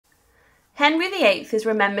Henry VIII is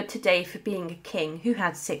remembered today for being a king who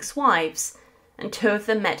had 6 wives, and 2 of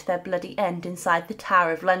them met their bloody end inside the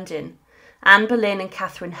Tower of London. Anne Boleyn and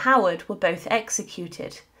Catherine Howard were both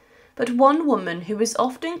executed. But one woman who is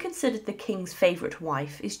often considered the king's favourite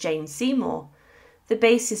wife is Jane Seymour. The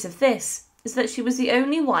basis of this is that she was the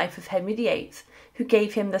only wife of Henry VIII who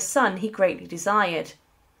gave him the son he greatly desired.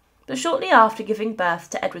 But shortly after giving birth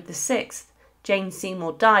to Edward VI, Jane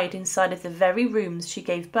Seymour died inside of the very rooms she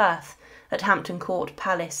gave birth at Hampton Court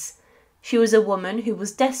Palace. She was a woman who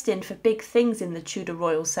was destined for big things in the Tudor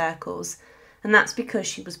royal circles, and that's because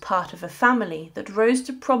she was part of a family that rose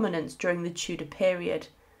to prominence during the Tudor period.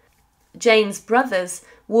 Jane's brothers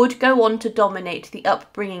would go on to dominate the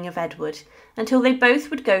upbringing of Edward until they both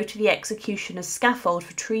would go to the executioner's scaffold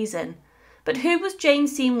for treason. But who was Jane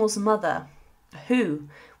Seymour's mother? Who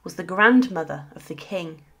was the grandmother of the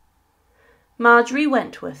king? Marjorie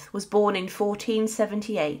Wentworth was born in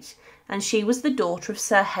 1478, and she was the daughter of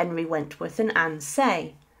Sir Henry Wentworth and Anne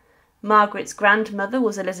Say. Margaret's grandmother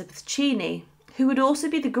was Elizabeth Cheney, who would also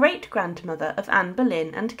be the great-grandmother of Anne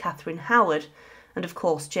Boleyn and Catherine Howard, and of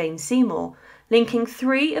course Jane Seymour, linking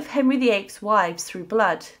 3 of Henry VIII's wives through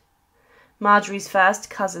blood. Marjorie's first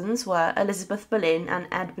cousins were Elizabeth Boleyn and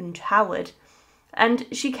Edmund Howard, and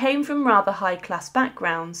she came from rather high-class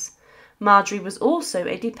backgrounds. Marjorie was also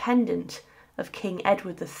a dependent of King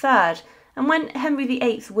Edward III, and when Henry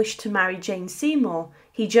VIII wished to marry Jane Seymour,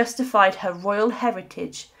 he justified her royal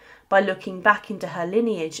heritage by looking back into her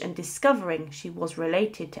lineage and discovering she was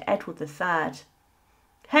related to Edward III.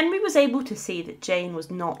 Henry was able to see that Jane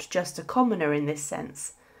was not just a commoner in this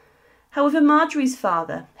sense. However, Marjorie's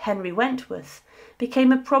father, Henry Wentworth,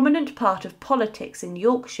 became a prominent part of politics in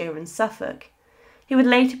Yorkshire and Suffolk. He would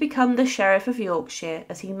later become the Sheriff of Yorkshire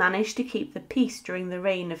as he managed to keep the peace during the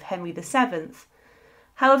reign of Henry VII.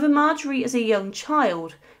 However, Marjorie as a young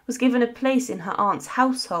child was given a place in her aunt's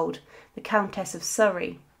household, the Countess of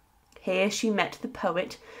Surrey. Here she met the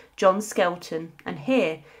poet John Skelton, and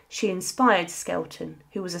here she inspired Skelton,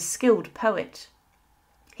 who was a skilled poet.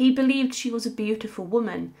 He believed she was a beautiful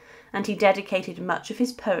woman, and he dedicated much of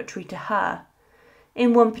his poetry to her.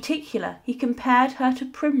 In one particular, he compared her to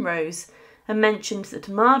Primrose, and mentioned that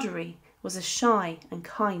Marjorie was a shy and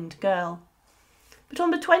kind girl. But on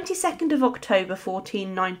the 22nd of October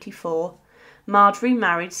 1494, Marjorie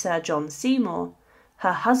married Sir John Seymour.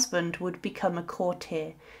 Her husband would become a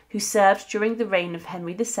courtier who served during the reign of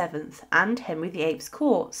Henry VII and Henry VIII's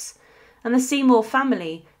courts, and the Seymour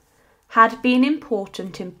family had been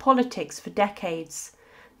important in politics for decades.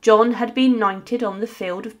 John had been knighted on the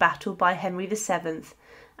field of battle by Henry VII,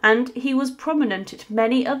 and he was prominent at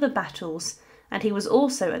many other battles, and he was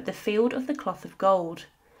also at the Field of the Cloth of Gold.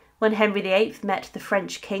 When Henry VIII met the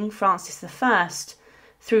French King Francis I,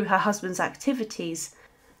 through her husband's activities,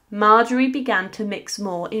 Marjorie began to mix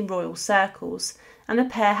more in royal circles, and the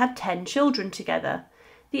pair had 10 children together.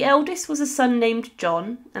 The eldest was a son named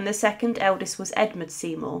John, and the second eldest was Edmund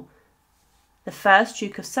Seymour, the first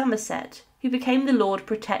Duke of Somerset, who became the Lord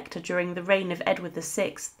Protector during the reign of Edward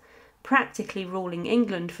VI, practically ruling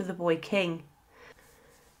England for the boy king.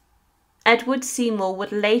 Edward Seymour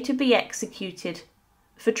would later be executed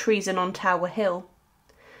for treason on Tower Hill,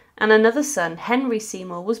 and another son, Henry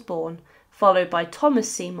Seymour, was born, followed by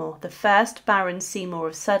Thomas Seymour, the first Baron Seymour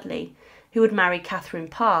of Sudley, who would marry Catherine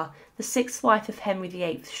Parr, the 6th wife of Henry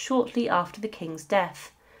VIII, shortly after the king's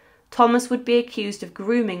death. Thomas would be accused of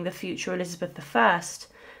grooming the future Elizabeth I,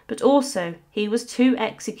 but also he was too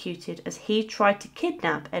executed as he tried to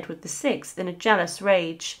kidnap Edward VI in a jealous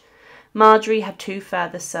rage. Marjorie had 2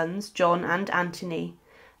 further sons, John and Anthony.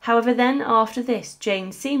 However, then after this,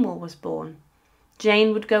 Jane Seymour was born.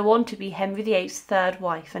 Jane would go on to be Henry VIII's 3rd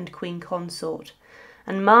wife and queen consort,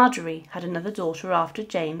 and Marjorie had another daughter after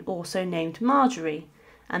Jane, also named Marjorie,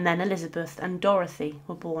 and then Elizabeth and Dorothy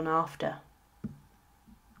were born after.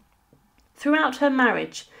 Throughout her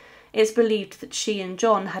marriage, it is believed that she and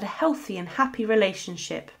John had a healthy and happy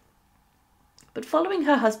relationship. But following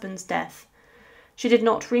her husband's death, she did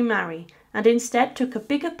not remarry and instead took a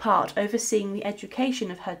bigger part overseeing the education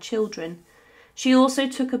of her children. She also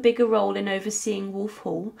took a bigger role in overseeing Wolf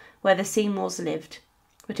Hall, where the Seymours lived.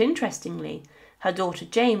 But interestingly, her daughter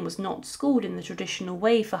Jane was not schooled in the traditional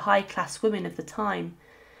way for high-class women of the time.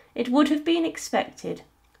 It would have been expected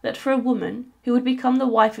that for a woman who would become the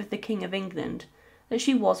wife of the King of England, that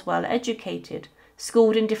she was well educated,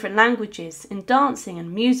 schooled in different languages, in dancing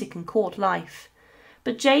and music and court life.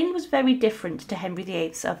 But Jane was very different to Henry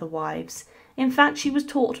VIII's other wives. In fact, she was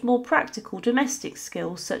taught more practical domestic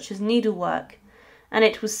skills such as needlework, and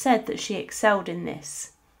it was said that she excelled in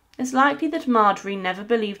this. It's likely that Marjorie never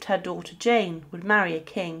believed her daughter Jane would marry a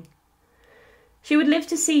king. She would live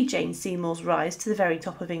to see Jane Seymour's rise to the very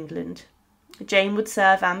top of England. Jane would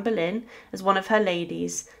serve Anne Boleyn as one of her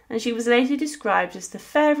ladies, and she was later described as the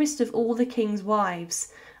fairest of all the king's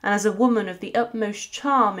wives, and as a woman of the utmost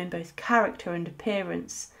charm in both character and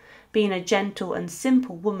appearance, being a gentle and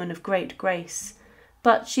simple woman of great grace.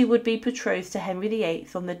 But she would be betrothed to Henry VIII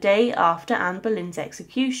on the day after Anne Boleyn's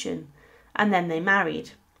execution, and then they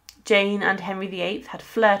married. Jane and Henry VIII had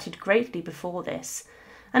flirted greatly before this,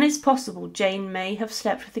 and it's possible Jane may have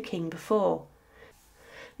slept with the king before.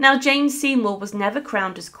 Now, Jane Seymour was never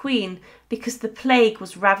crowned as queen because the plague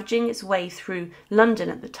was ravaging its way through London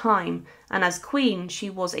at the time, and as queen she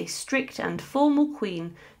was a strict and formal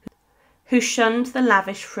queen who shunned the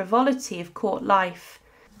lavish frivolity of court life.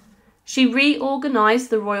 She reorganised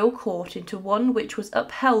the royal court into one which was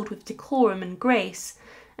upheld with decorum and grace,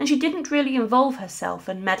 and she didn't really involve herself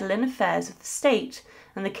and meddle in affairs of the state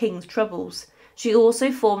and the king's troubles. She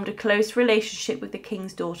also formed a close relationship with the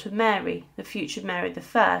king's daughter Mary, the future Mary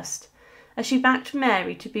I, as she backed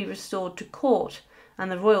Mary to be restored to court and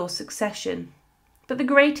the royal succession. But the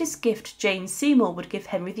greatest gift Jane Seymour would give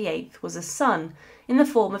Henry VIII was a son in the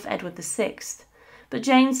form of Edward VI. But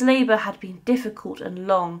Jane's labour had been difficult and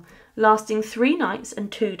long, lasting 3 nights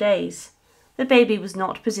and 2 days. The baby was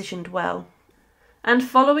not positioned well, and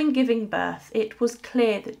following giving birth it was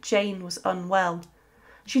clear that Jane was unwell.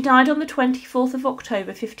 She died on the 24th of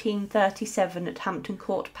October 1537 at Hampton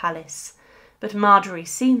Court Palace, but Marjorie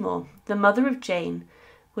Seymour, the mother of Jane,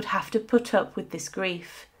 would have to put up with this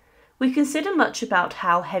grief. We consider much about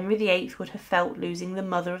how Henry VIII would have felt losing the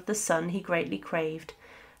mother of the son he greatly craved.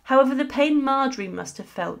 However, the pain Marjorie must have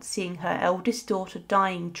felt seeing her eldest daughter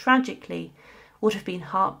dying tragically would have been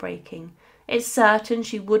heartbreaking. It's certain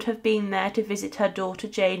she would have been there to visit her daughter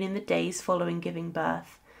Jane in the days following giving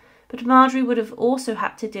birth. But Marjorie would have also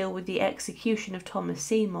had to deal with the execution of Thomas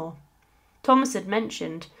Seymour. Thomas had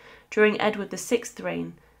mentioned, during Edward VI's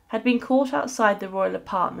reign, had been caught outside the royal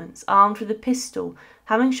apartments armed with a pistol,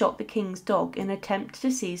 having shot the king's dog in an attempt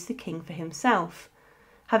to seize the king for himself.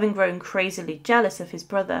 Having grown crazily jealous of his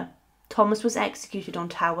brother, Thomas was executed on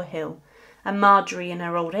Tower Hill, and Marjorie in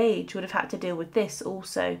her old age would have had to deal with this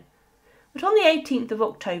also. But on the 18th of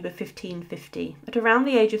October 1550, at around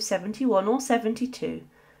the age of 71 or 72,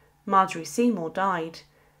 Marjorie Seymour died.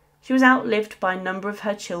 She was outlived by a number of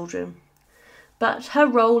her children, but her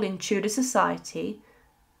role in Tudor society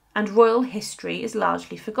and royal history is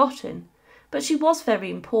largely forgotten. But she was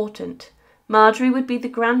very important. Marjorie would be the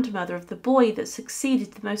grandmother of the boy that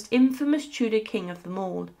succeeded the most infamous Tudor king of them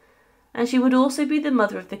all, and she would also be the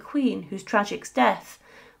mother of the Queen, whose tragic death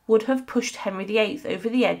would have pushed Henry VIII over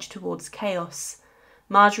the edge towards chaos.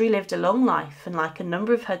 Marjorie lived a long life, and like a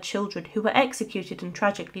number of her children who were executed and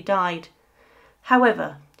tragically died.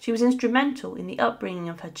 However, she was instrumental in the upbringing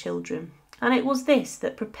of her children, and it was this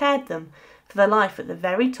that prepared them for their life at the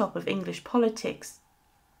very top of English politics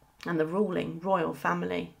and the ruling royal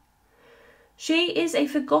family. She is a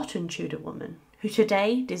forgotten Tudor woman who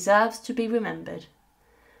today deserves to be remembered.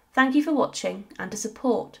 Thank you for watching, and to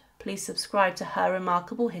support, please subscribe to Her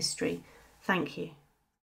Remarkable History. Thank you.